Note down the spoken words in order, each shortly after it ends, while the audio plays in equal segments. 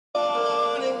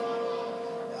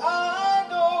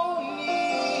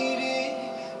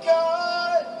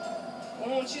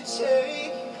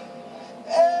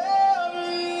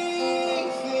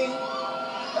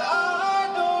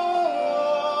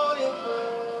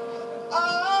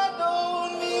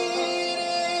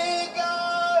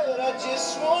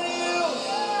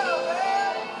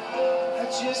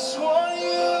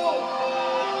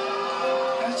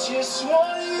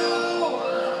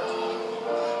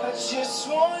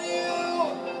want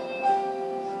you.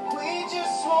 We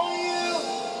just want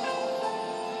you.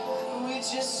 We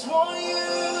just want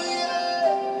you,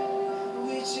 yeah.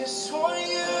 We just want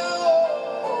you.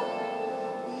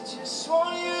 We just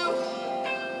want you.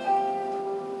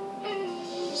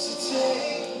 So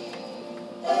take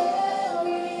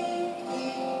everything.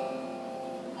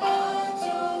 I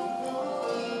don't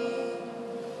want you.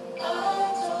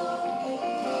 I don't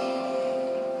need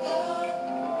God.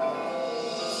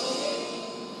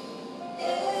 Take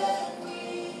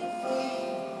everything.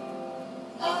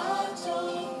 I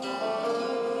don't want you.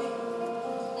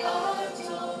 I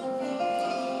don't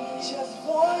need. Just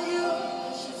want you.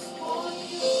 Just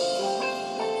want you.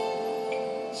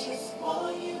 Just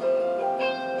want you.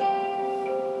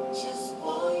 Just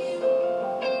want you.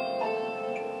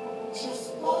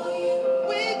 Just want you.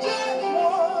 We just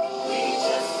want. We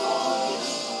just want you.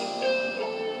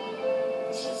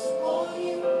 Just want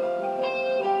you.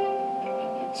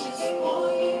 Just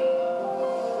want you.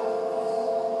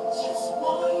 Just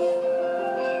want you.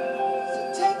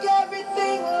 So take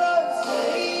everything, Lord.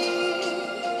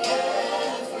 Take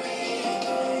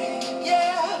everything.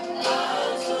 Yeah.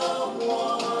 I don't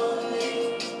want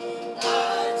it.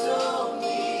 I don't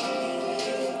need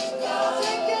it. God.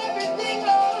 Take everything,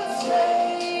 Lord.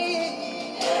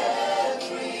 Take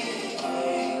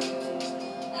everything.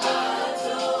 I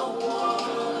don't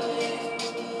want it.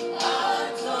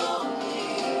 I don't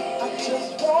need it. I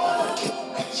just want you.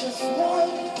 I just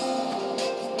want you.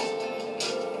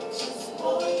 Just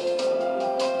want you.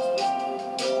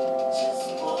 Just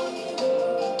want you.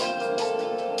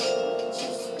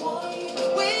 Just want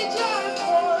you. We just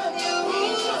want you.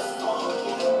 We just want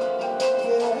you.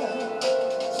 Yeah.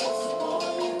 Just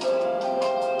want you.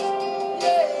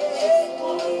 Yeah. Just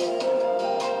want you.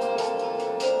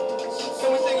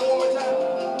 Can we sing it one more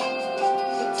time?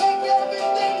 So take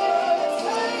everything, Lord, and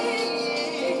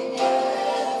take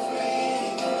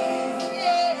everything.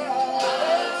 Yeah.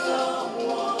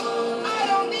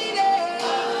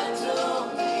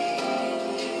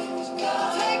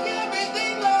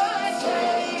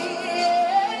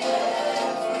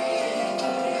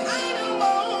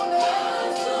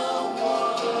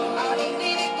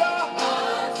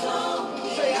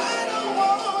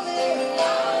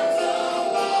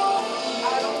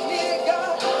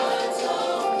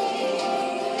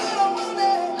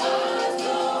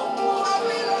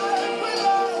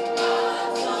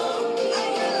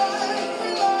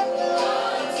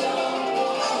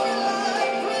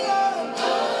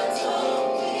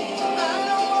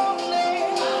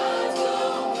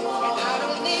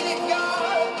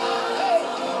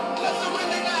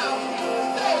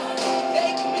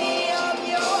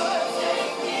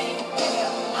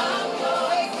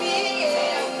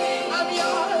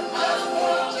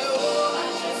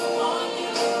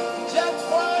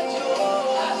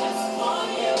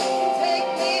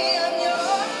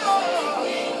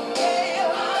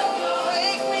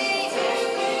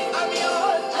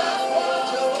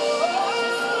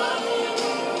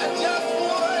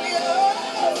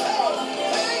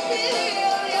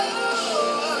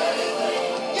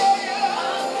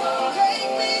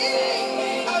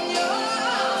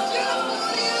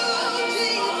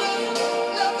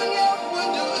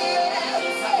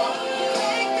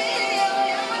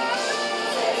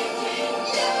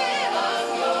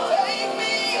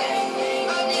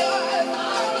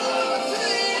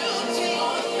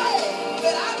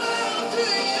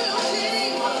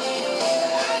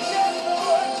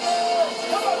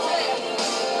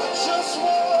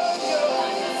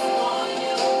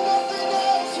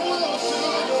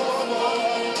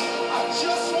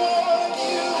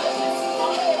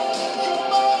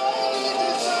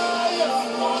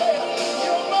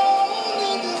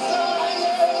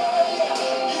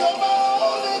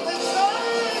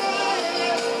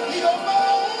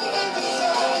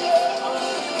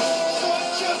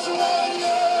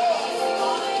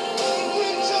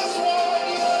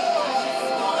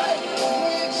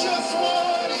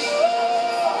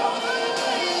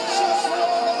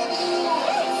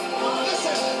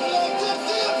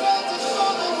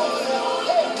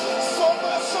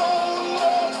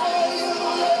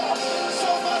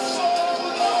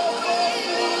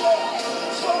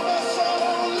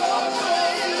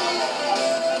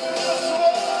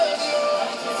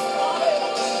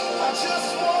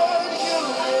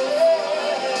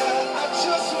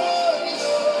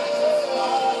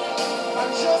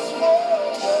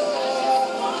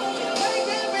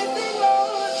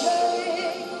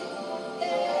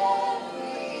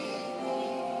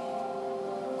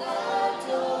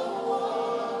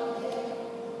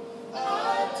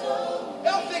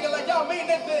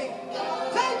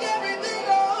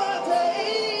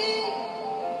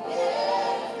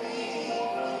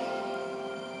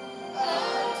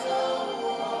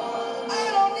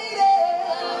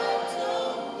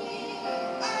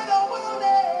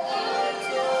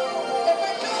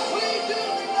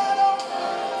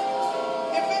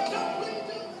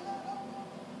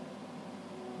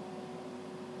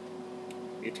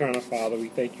 Eternal Father, we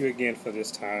thank you again for this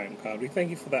time, God. We thank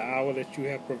you for the hour that you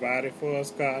have provided for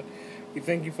us, God. We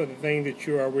thank you for the thing that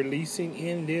you are releasing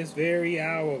in this very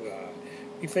hour, God.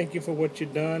 We thank you for what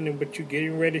you've done and what you're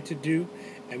getting ready to do.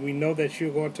 And we know that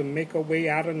you're going to make a way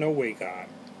out of no way, God.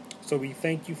 So we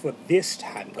thank you for this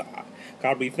time, God.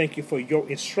 God, we thank you for your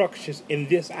instructions in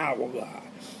this hour, God.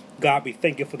 God, we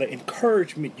thank you for the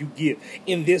encouragement you give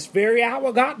in this very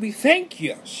hour. God, we thank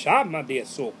you. We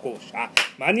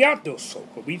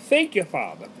thank you,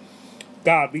 Father.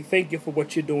 God, we thank you for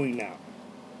what you're doing now.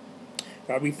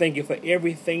 God, we thank you for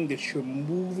everything that you're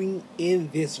moving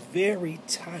in this very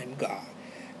time, God.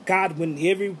 God, when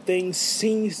everything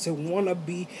seems to want to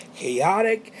be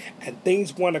chaotic and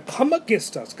things want to come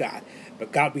against us, God.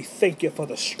 But God, we thank you for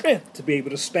the strength to be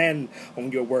able to stand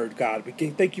on your word, God. We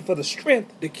thank you for the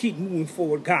strength to keep moving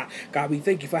forward, God. God, we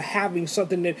thank you for having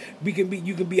something that you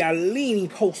can be our leaning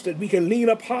post that we can lean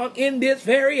upon in this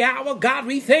very hour. God,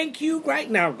 we thank you right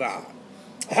now, God.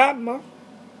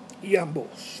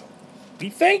 We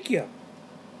thank you.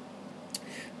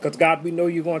 Because, God, we know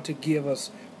you're going to give us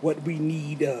what we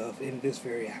need of in this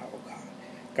very hour, God.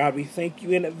 God, we thank you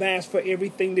in advance for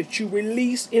everything that you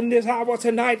release in this hour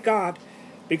tonight, God.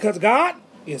 Because, God,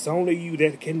 it's only you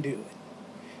that can do it.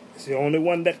 It's the only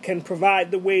one that can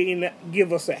provide the way and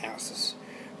give us the answers.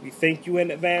 We thank you in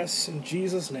advance. In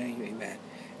Jesus' name, amen.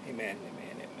 Amen,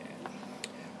 amen, amen.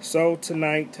 So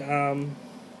tonight,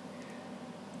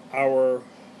 our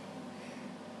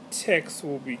text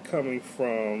will be coming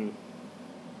from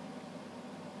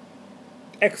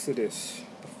Exodus,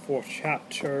 the 4th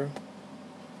chapter.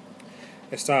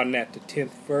 It's starting at the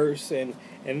 10th verse. And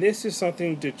this is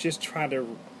something to just try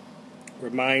to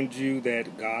remind you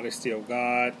that God is still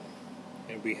God.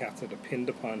 And we have to depend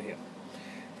upon him.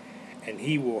 And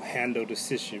he will handle the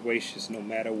situations no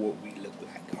matter what we look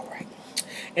like. All right.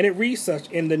 And it reads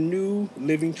such in the New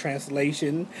Living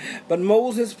Translation. But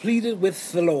Moses pleaded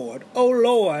with the Lord, "O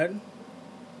Lord,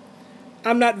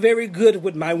 I'm not very good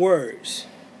with my words.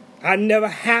 I never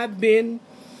have been,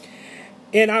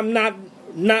 and I'm not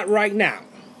right now.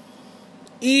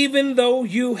 Even though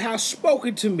you have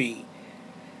spoken to me,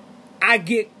 I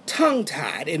get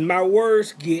tongue-tied and my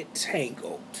words get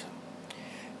tangled."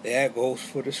 There goes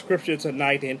for the scripture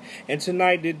tonight. And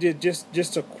tonight it did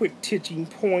just a quick teaching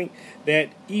point that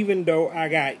even though I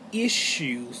got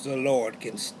issues, the Lord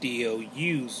can still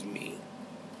use me.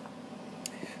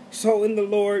 So in the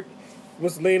Lord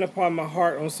was laying upon my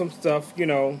heart on some stuff,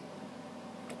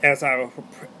 as I've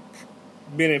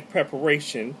been in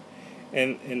preparation.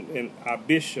 And our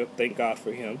bishop, thank God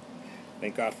for him.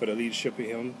 Thank God for the leadership of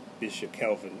him, Bishop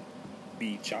Calvin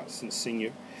B. Johnson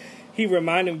Sr. He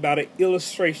reminded me about an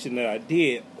illustration that I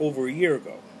did over a year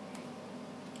ago.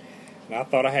 And I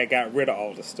thought I had got rid of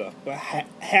all the stuff. But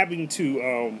having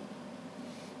to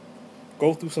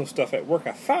go through some stuff at work,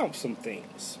 I found some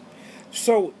things.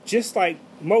 So just like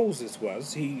Moses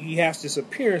was, he has this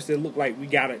appearance that looked like we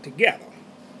got it together.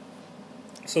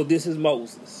 So this is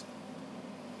Moses.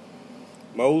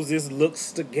 Moses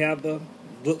looks together,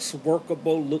 looks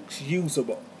workable, looks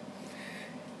usable.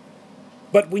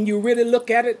 But when you really look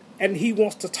at it, and he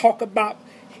wants to talk about,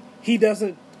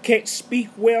 can't speak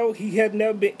well, he had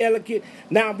never been elegant.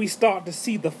 Now we start to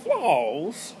see the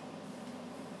flaws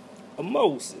of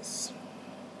Moses.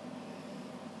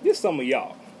 This some of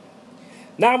y'all.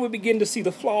 Now we begin to see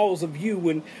the flaws of you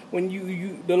when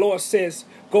the Lord says,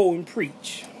 go and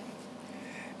preach.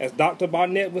 As Dr.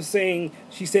 Barnett was saying,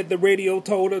 she said the radio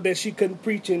told her that she couldn't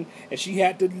preach and she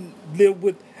had to live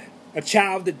with a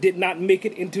child that did not make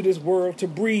it into this world to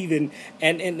breathe.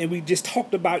 And we just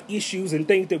talked about issues and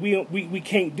things that we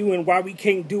can't do and why we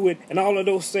can't do it and all of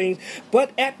those things.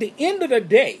 But at the end of the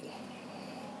day,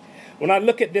 when I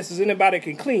look at this as anybody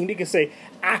can clean, they can say,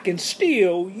 I can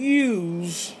still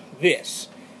use this.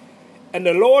 And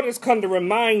the Lord has come to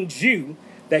remind you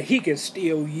that he can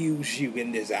still use you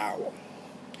in this hour.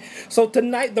 So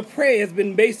tonight the prayer has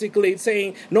been basically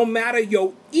saying, no matter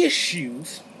your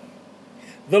issues,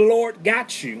 the Lord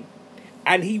got you,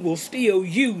 and he will still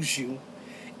use you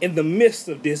in the midst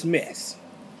of this mess.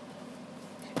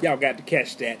 Y'all got to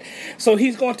catch that. So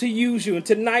he's going to use you. And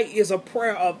tonight is a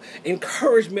prayer of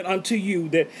encouragement unto you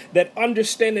that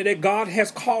understanding that God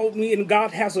has called me and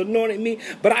God has anointed me,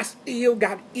 but I still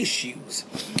got issues.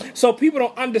 So people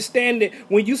don't understand that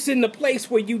when you sit in a place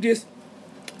where you just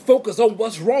focus on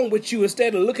what's wrong with you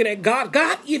instead of looking at God.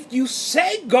 God, if you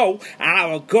say go,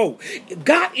 I'll go.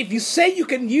 God, if you say you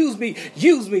can use me,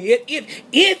 use me.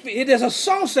 If it is a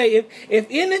song say, if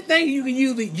anything you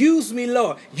can use me,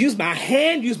 Lord. Use my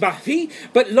hand, use my feet,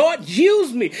 but Lord,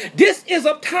 use me. This is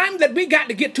a time that we got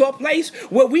to get to a place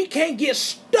where we can't get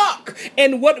stuck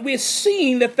in what we're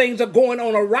seeing, the things are going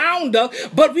on around us,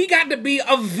 but we got to be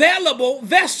available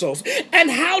vessels. And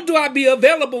how do I be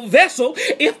available vessel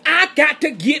if I got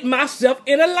to get myself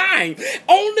in a line?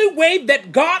 Only way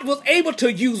that God was able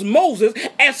to use Moses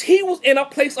as he was in a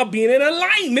place of being in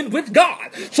alignment with God.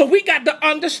 So we got to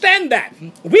understand that.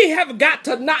 We have got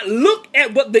to not look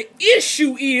at what the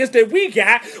issue is that we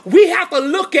got. We have to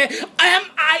look at, am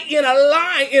I in a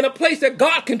line, in a place that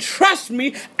God can trust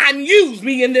me and use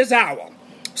me in this hour?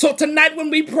 So tonight when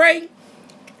we pray,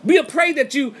 we'll pray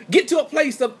that you get to a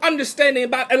place of understanding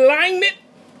about alignment,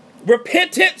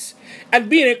 repentance, and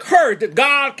being encouraged that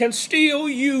God can still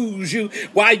use you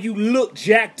while you look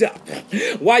jacked up,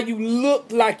 while you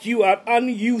look like you are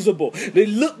unusable. It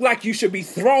look like you should be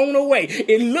thrown away.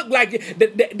 It look like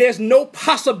there's no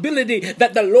possibility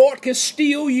that the Lord can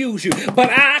still use you. But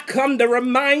I come to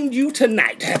remind you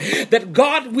tonight that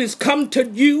God has come to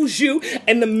use you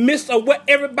in the midst of what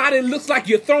everybody looks like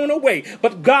you're thrown away.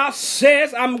 But God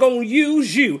says, I'm going to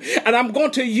use you, and I'm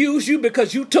going to use you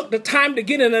because you took the time to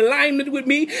get in alignment with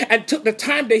me and took the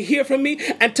time to hear from me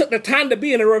and took the time to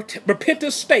be in a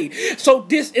repentant state. So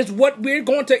this is what we're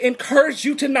going to encourage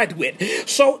you tonight with.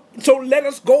 So let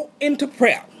us go into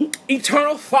prayer.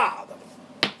 Eternal Father,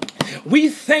 we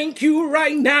thank you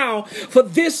right now for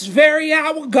this very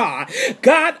hour, God.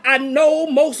 God, I know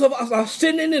most of us are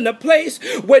sitting in a place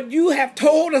where you have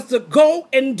told us to go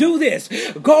and do this.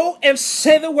 Go and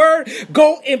say the word.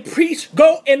 Go and preach.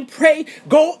 Go and pray.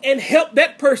 Go and help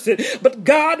that person. But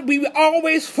God, we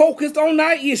always focus on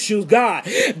our issues, God.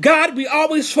 God, we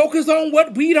always focus on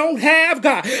what we don't have,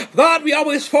 God. God, we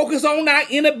always focus on our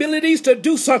inabilities to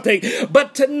do something.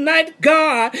 But tonight,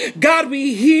 God,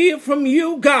 we hear from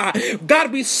you, God.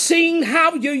 God, we seen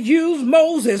how you used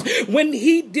Moses when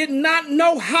he did not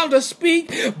know how to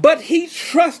speak, but he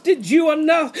trusted you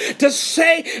enough to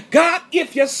say, God,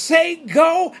 if you say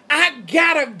go, I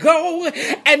gotta go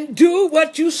and do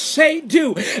what you say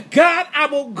do. God, I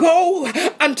will go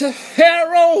unto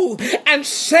Pharaoh and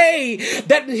say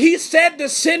that he said to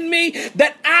send me,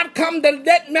 that I've come to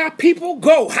let my people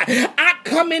go. I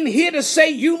come in here to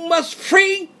say you must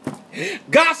free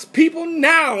God's people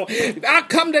now. I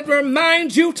come to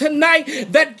remind you tonight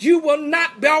that you will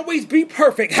not always be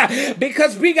perfect,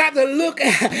 because we got to look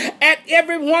at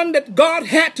everyone that God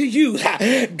had to use.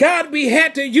 God, we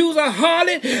had to use a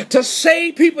harlot to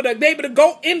save people to be able to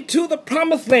go into the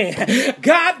promised land.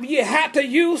 God, we had to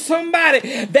use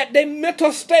somebody that their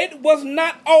mental state was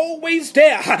not always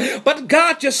there, but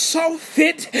God, you saw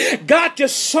fit. God, you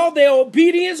saw their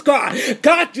obedience.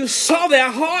 God, you saw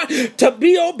their heart to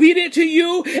be obedient to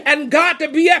you, and God, to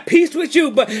be at peace with you.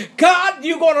 But God,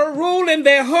 you're going to rule in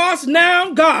their hearts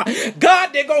now, God. God,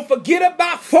 they're going to forget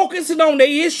about focusing on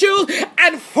the issues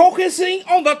and focusing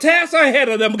on the task ahead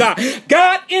of them, God.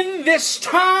 God, in this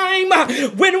time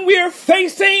when we're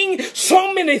facing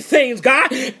so many things,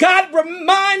 God,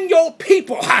 remind your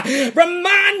people,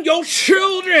 remind your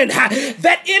children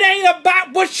that it ain't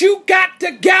about what you got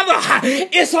together.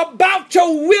 It's about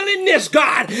your willingness,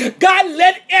 God. God,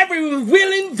 let every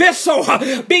willing vessel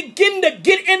begin to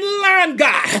get in line,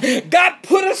 God. God,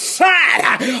 put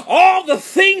aside all the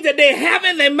things that they have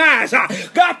in their minds.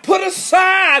 God, put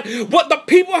aside what the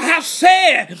people have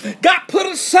said. God, put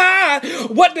aside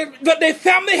what their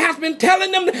family has been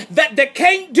telling them that they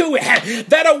can't do it,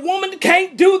 that a woman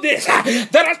can't do this,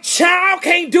 that a child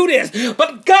can't do this.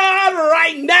 But God,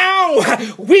 right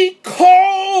now, we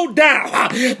call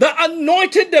down the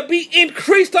anointing to be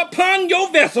increased upon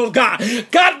your vessels, God.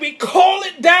 God, we call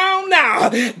it down now,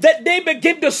 that they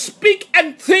begin to speak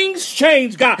and things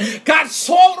change, God. God,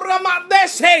 so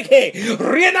ramadeseke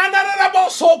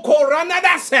rinanarabosoko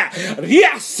ranadasa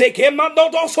riaseke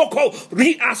mandodosoko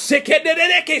riaseke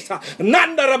dedekesa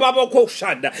nandarababoko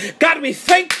shanda. God, we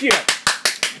thank you.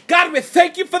 God, we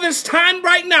thank you for this time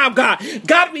right now, God.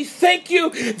 God, we thank you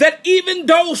that even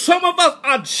though some of us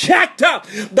are jacked up,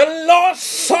 the Lord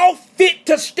saw fit fit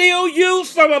to still use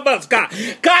some of us, God.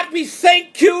 God, we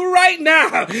thank you right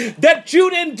now that you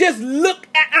didn't just look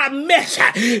at our mess.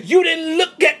 You didn't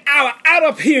look at our out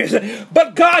of here,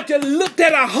 but God, you looked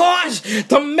at our hearts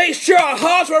to make sure our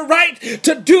hearts were right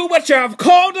to do what you have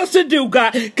called us to do,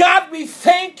 God. God, we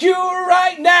thank you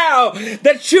right now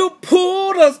that you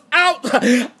pulled us out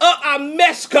of our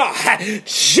mess, God,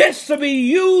 just to be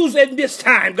used in this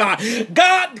time, God.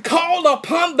 God, call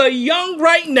upon the young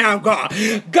right now, God.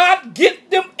 God,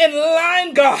 get them in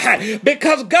line, God,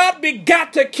 because God, we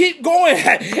got to keep going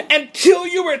until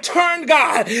you return,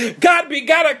 God. God, we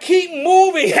got to keep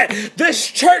moving this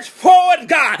church forward,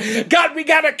 God. God, we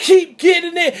got to keep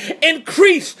getting it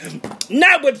increased,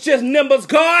 not with just numbers,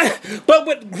 God, but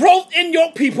with growth in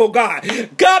your people, God.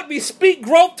 God, we speak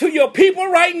growth to your people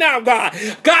right now, God.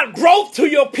 God, growth to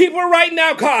your people right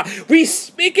now, God. We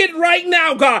speak it right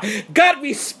now, God. God,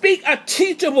 we speak a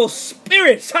teachable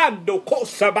spirit. God,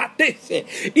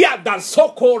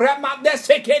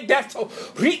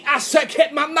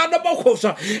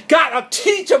 a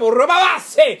teachable.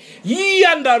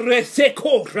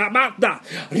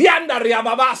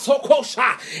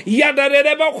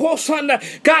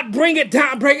 God, bring it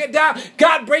down, bring it down.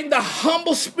 God, bring the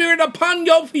humble spirit upon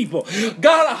your people.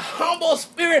 God, a humble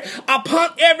spirit upon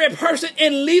every person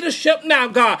in leadership now,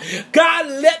 God. God,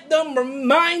 let them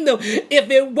remind them, if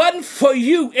it wasn't for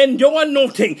you and your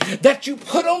anointing that you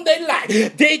put on their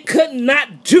life, they could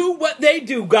not do what they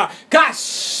do, God. God,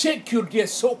 shake you, dear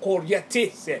so-called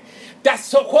yetise. That's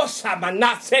so close, I'm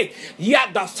not saying,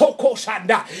 yeah, that's so close.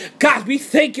 God, we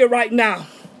thank you right now.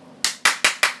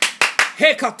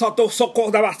 Hekatato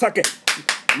soko da basake.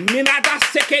 Minada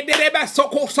seke de reba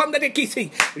soko sanda de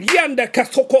kisi. Yanda ka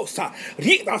soko sa.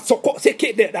 Rita soko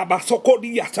seke de da basoko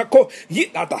dia sako.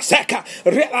 Yita da seka.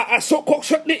 Rela soko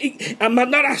shani.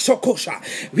 Amanara soko sha.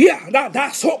 Via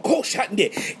da soko shande.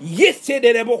 Yese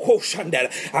de rebo shanda.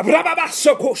 Abraba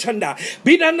soko shanda.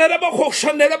 Binana rebo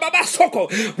shanda baba soko.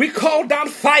 We call down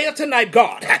fire tonight,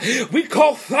 God. We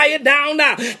call fire down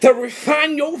now to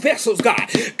refine your vessels, God.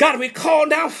 God, we call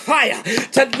down fire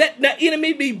to let the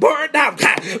enemy be burned out,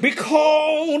 God. We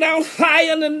call down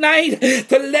fire tonight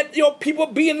to let your people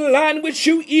be in line with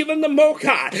you even the more,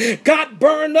 God. God,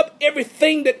 burn up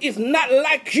everything that is not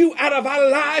like you out of our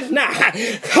lives now.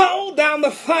 Call down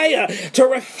the fire to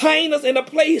refine us in a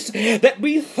place that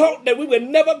we thought that we would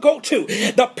never go to.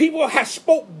 The people have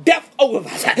spoke death over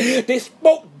us. They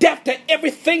spoke death to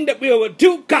everything that we would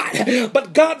do, God.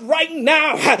 But God, right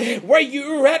now, where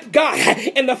you're at, God,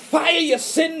 in the fire you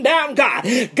send down, God.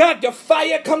 God, your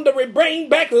fire come to bring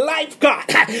back life, God.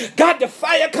 God, the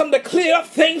fire come to clear up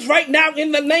things right now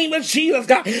in the name of Jesus,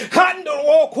 God. God,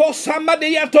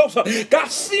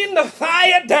 send the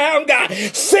fire down, God.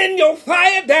 Send your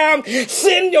fire down.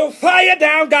 Send your fire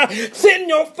down, God. Send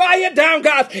your fire down,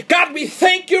 God. God, we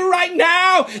thank you right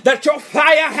now that your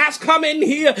fire has come in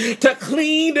here to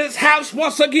clean this house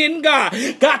once again, God.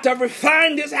 God, to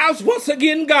refine this house once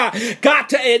again, God. God,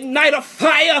 to ignite a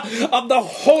fire of the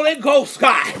Holy Ghost,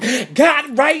 God.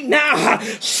 God, right now,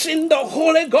 send the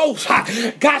Holy Ghost.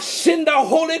 God, send the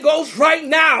Holy Ghost right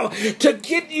now to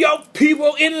get your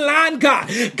people in line, God.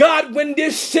 God, when they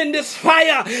send this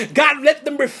fire, God, let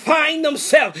them refine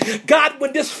themselves. God,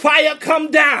 when this fire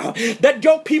come down, that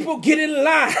your people get in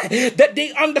line, that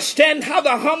they understand how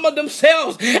to humble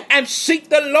themselves and seek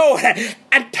the Lord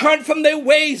and turn from their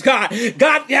ways, God.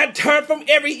 God, turn from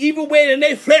every evil way in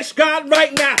their flesh, God,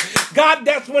 right now. God,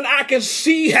 that's when I can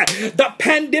see the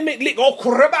pandemic.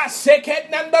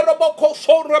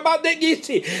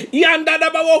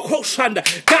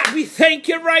 God, we thank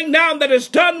you right now that it's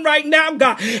done right now,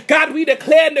 God. God, we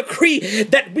declare and decree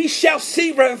that we shall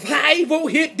see revival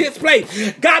hit this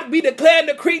place. God, we declare and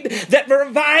decree that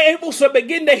revival shall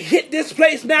begin to hit this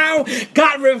place now.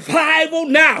 God, revival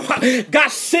now. God,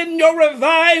 send your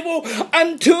revival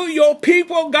unto your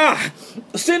people, God.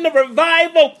 Send a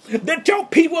revival that your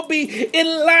people be in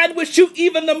line with you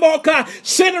even the more, God.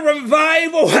 Send a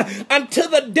revival until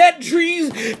the dead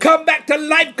trees come back to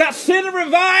life, God. Send a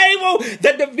revival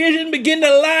that the vision begin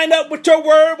to line up with your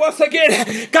word once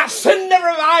again. God, send a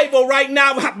revival right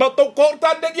now.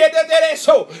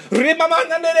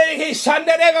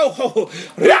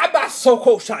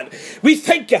 We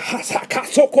thank you.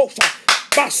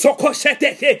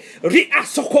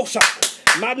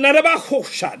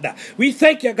 We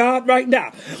thank you, God, right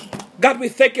now. God, we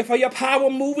thank you for your power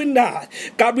moving now.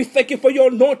 God, we thank you for your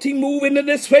anointing moving in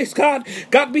this place, God.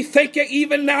 God, we thank you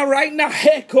even now, right now.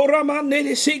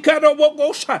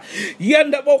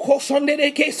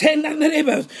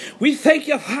 We thank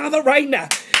you, Father, right now.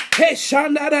 Hey,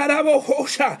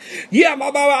 Shandarabokosha.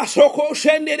 Yamababa Soko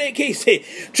Shendere Kisi.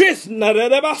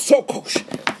 Trisnaraba Sokos.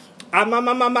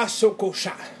 Amamama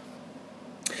Sokosha.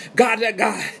 God,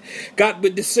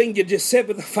 with this thing you just said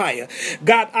with the fire,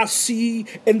 God, I see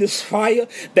in this fire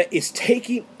that is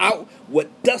taking out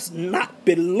what does not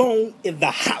belong in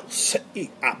the house.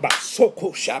 God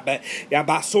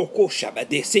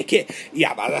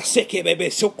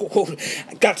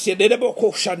said,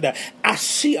 I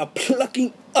see a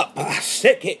plucking up. A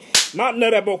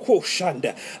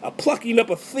plucking up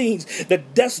of things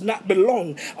that does not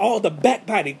belong. All the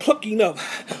backbiting, plucking up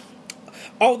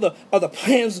all the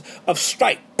plans of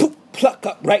strife, pluck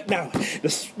up right now.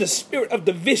 The spirit of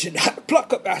division,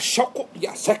 pluck up. Pluck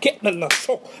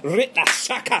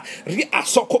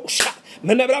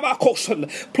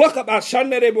up. I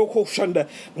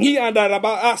see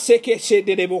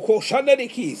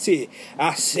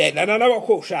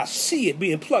it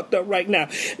being plucked up right now.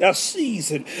 A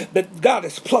season that God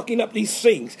is plucking up these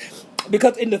things.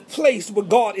 Because in the place where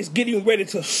God is getting ready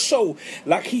to sow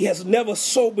like he has never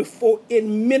sowed before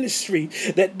in ministry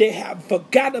that they have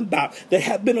forgotten about, that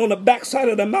have been on the backside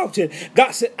of the mountain,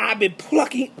 God said, I've been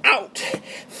plucking out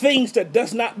things that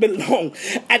does not belong.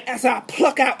 And as I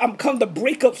pluck out, I'm come to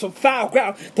break up some foul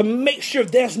ground to make sure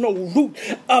there's no root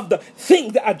of the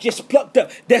thing that I just plucked up.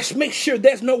 Let's make sure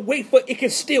there's no way for it can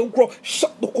still grow. So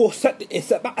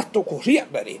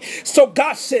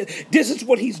God said, this is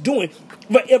what he's doing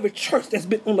for every church that's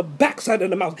been on the backside of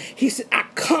the mountain. He said, I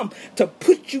come to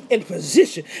put you in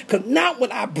position, because now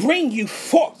when I bring you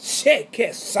forth,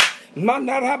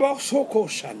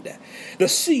 the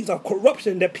seeds of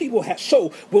corruption that people have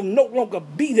sowed will no longer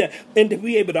be there and to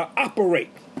be able to operate.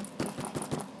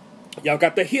 Y'all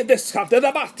got to hear this.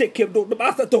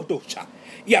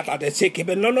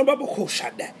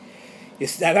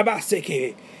 It's that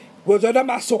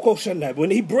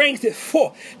when he brings it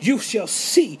forth, you shall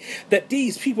see that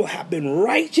these people have been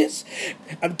righteous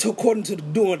according to the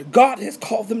doing God has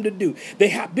called them to do. They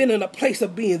have been in a place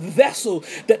of being vessels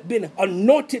that been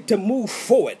anointed to move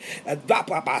forward. And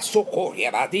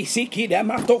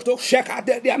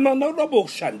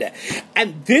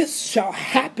this shall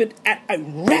happen at a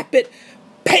rapid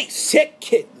pace.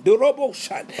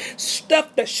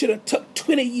 Stuff that should have took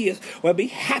 20 years will be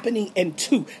happening in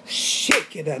 2. We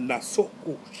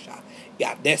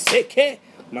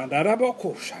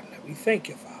thank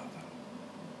you, Father.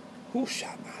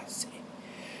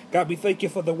 God, we thank you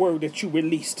for the word that you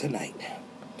released tonight.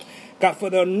 God, for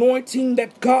the anointing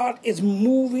that God is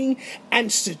moving and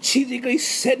strategically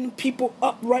setting people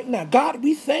up right now. God,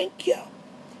 we thank you.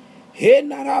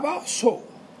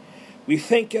 We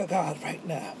thank you, God, right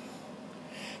now.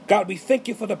 God, we thank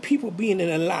you for the people being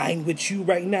in line with you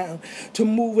right now to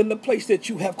move in the place that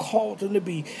you have called them to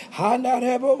be. I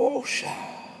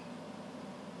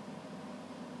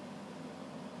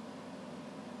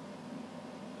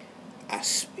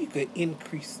speak an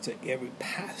increase to every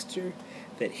pastor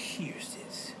that hears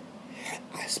this.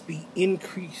 I speak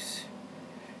increase.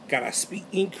 God, I speak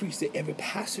increase to every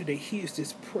pastor that hears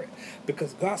this prayer,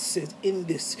 because God says in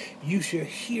this, you shall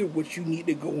hear what you need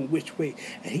to go in which way.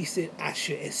 And he said, I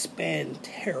shall expand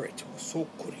territory. I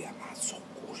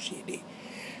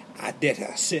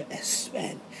shall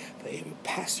expand for every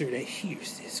pastor that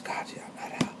hears this. God, you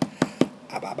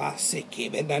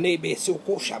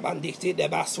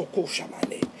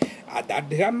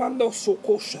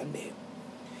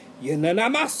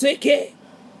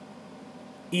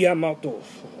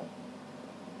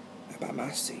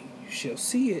shall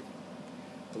see it.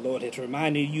 The Lord has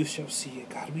reminded you shall see it.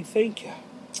 God, we thank you.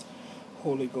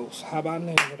 Holy Ghost.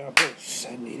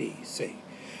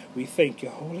 We thank you,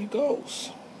 Holy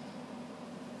Ghost.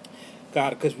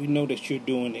 God, because we know that you're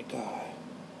doing it, God.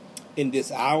 In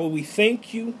this hour, we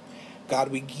thank you.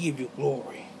 God, we give you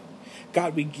glory.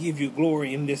 God, we give you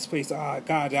glory in this place. God,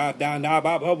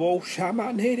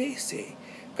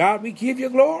 we give you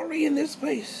glory in this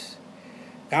place.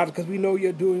 God, because we know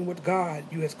you're doing what God,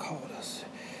 you has called us.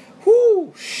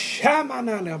 Whoo!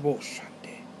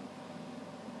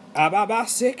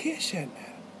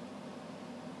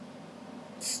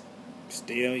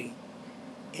 Stay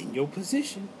in your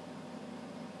position.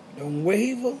 Don't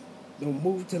waver. Don't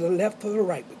move to the left or the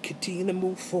right, but continue to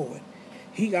move forward.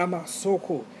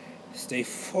 Stay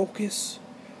focused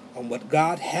on what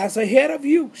God has ahead of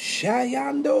you.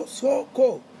 Shayando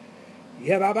soko.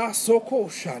 Yababa soko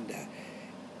shanda.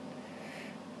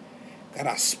 God,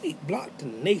 I speak, block the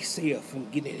naysayer from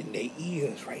getting in their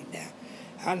ears right now.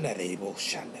 Hanarebo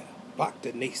shanda. Block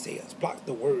the naysayers. Block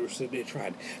the words that they're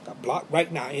trying. God, block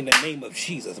right now in the name of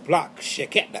Jesus. Block.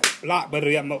 Block.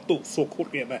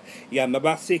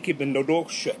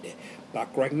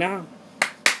 Block right now.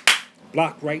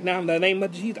 Block right now in the name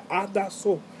of Jesus.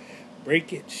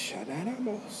 Break it.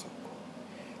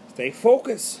 Stay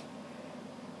focused.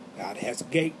 God has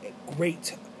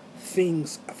great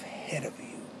things ahead of you.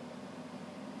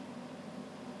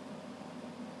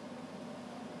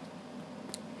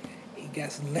 He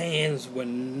got lands where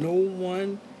no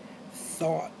one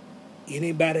thought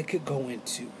anybody could go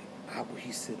into.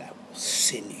 He said, I will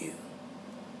send you.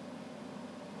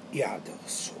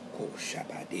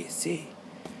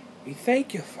 We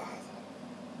thank you, Father.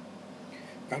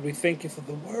 God, we thank you for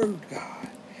the word, God.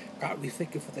 God, we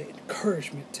thank you for the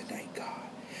encouragement tonight, God.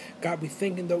 God, we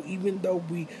thinking though, even though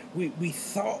we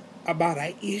thought about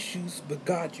our issues, but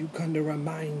God, you come to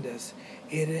remind us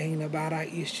it ain't about our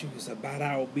issues, about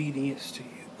our obedience to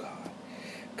you, God.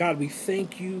 God, we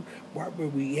thank you where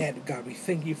we at, God. We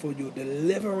thank you for your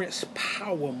deliverance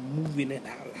power moving in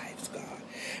our lives, God.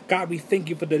 God, we thank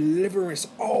you for deliverance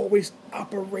always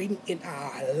operating in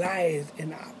our lives,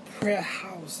 in our prayer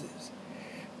houses.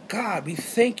 God, we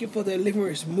thank you for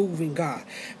deliverance moving, God.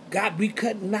 God, we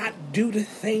could not do the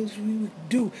things we would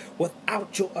do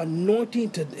without your anointing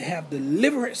to have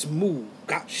deliverance move.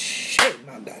 God,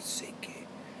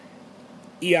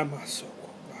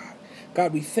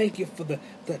 God, we thank you for the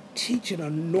teaching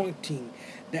anointing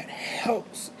that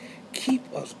helps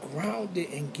keep us grounded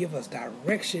and give us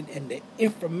direction and the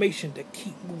information to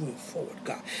keep moving forward,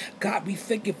 God. God, we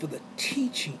thank you for the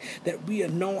teaching that we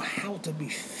know how to be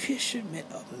fishermen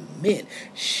of men.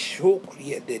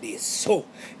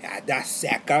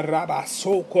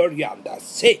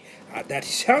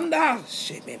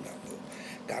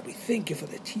 God, we thank you for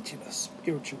the teaching of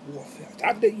spiritual warfare.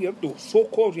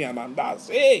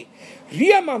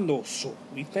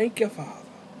 We thank you, Father.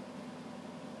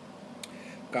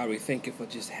 God, we thank you for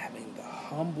just having the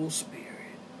humble spirit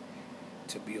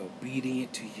to be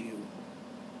obedient to you.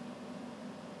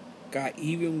 God,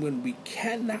 even when we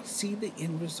cannot see the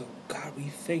end result, God, we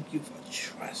thank you for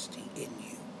trusting in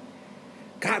you.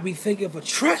 God, we thank you for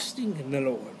trusting in the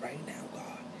Lord right now,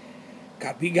 God.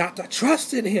 God, we got to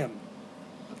trust in him.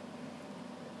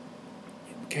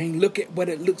 We can't look at what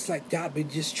it looks like, God, but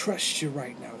just trust you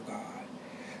right now, God.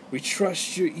 We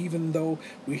trust you even though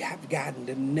we have gotten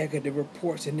the negative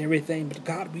reports and everything. But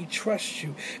God, we trust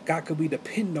you. God, could we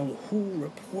depend on who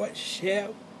report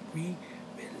shall we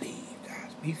believe, God?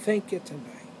 We thank you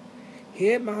tonight.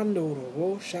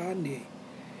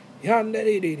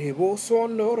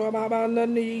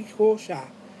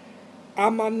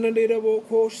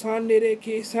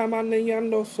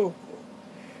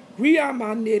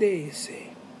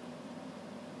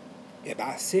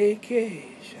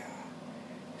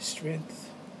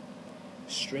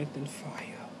 Strength and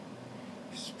fire.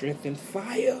 Strength and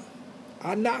fire.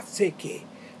 Anaseke.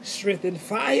 Strength and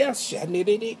fire.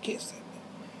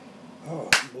 Oh,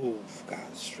 move,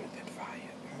 God. Strength and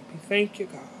fire. God, we thank you,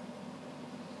 God.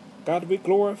 God, we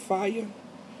glorify you.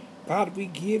 God, we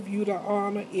give you the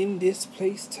honor in this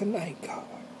place tonight, God.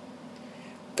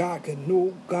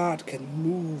 No God can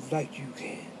move like you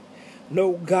can.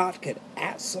 No God can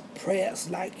answer prayers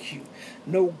like you.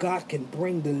 No God can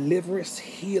bring deliverance,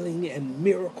 healing, and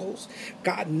miracles.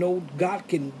 God, no God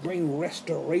can bring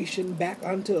restoration back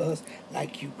unto us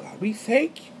like you, God. We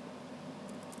thank you.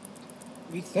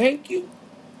 We thank you.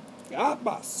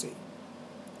 Abasi.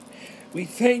 We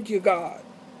thank you, God,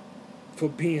 for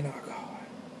being our God.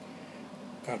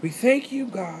 God, we thank you,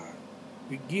 God.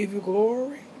 We give you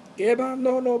glory.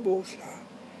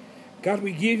 God,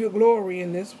 we give you glory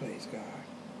in this place, God.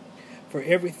 For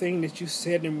everything that you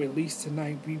said and released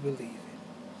tonight, we believe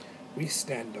it. We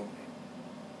stand on it.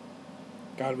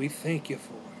 God, we thank you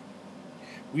for it.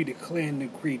 We declare and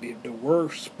decree that the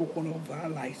word spoken over our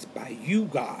lives by you,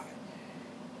 God,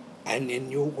 and in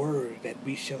your word that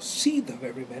we shall see the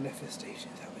very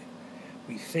manifestations of it.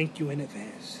 We thank you in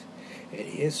advance. It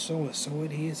is so and so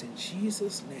it is. In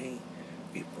Jesus' name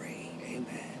we pray.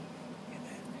 Amen.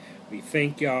 We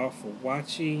thank y'all for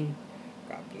watching.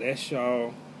 God bless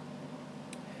y'all.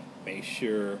 Make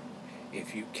sure,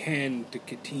 if you can, to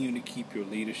continue to keep your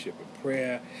leadership in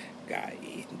prayer. God,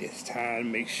 in this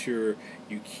time, make sure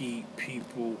you keep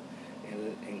people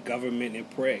in government in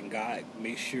prayer. And God,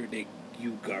 make sure that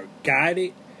you are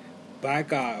guided by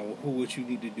God on what you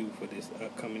need to do for this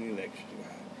upcoming election,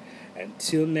 God.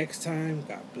 Until next time,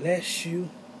 God bless you.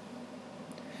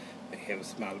 May heaven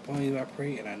smile upon you, I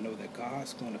pray, and I know that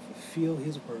God's going to fulfill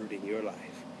his word in your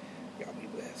life.